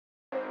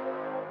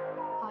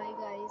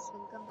guys,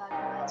 welcome back to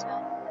my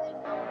channel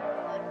and now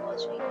you are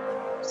watching a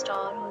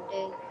 4-star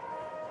hotel.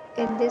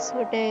 In this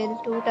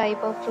hotel, two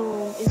type of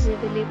room is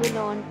available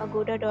on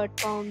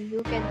agoda.com.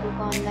 You can book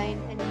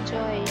online and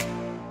enjoy it.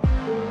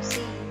 To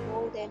see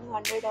more than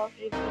 100 of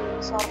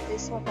reviews of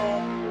this hotel,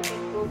 you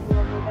can go to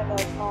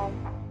agoda.com.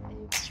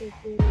 Its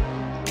review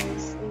rating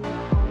is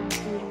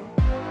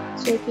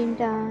 8.0. Check-in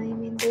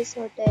time in this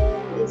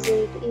hotel is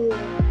 8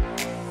 a.m.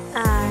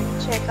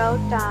 and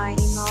checkout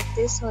time of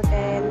this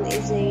hotel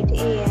is 8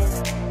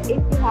 a.m. If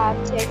you have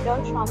checked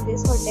out from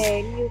this hotel,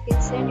 you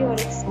can send your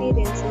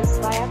experiences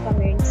via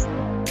comments.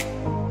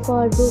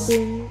 For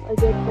booking or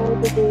get more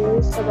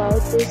details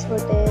about this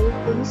hotel,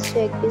 please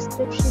check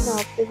description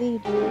of the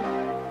video.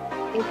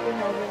 If you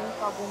have any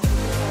problem with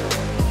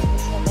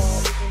this hotel,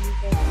 then you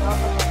can drop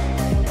a comment.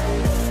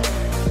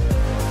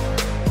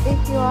 If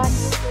you are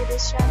new to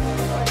this channel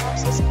or not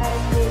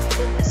subscribed yet,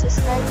 then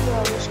subscribe to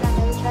our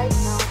channel right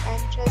now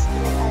and press the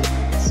bell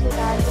icon so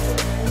that you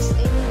don't miss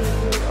any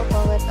video of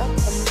our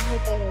upcoming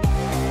hotel.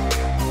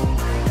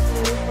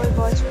 Thank you for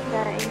watching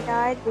the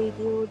entire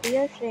video.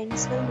 Dear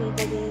friends, we'll meet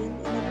again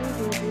in a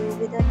new video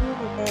with a new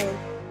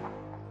hotel.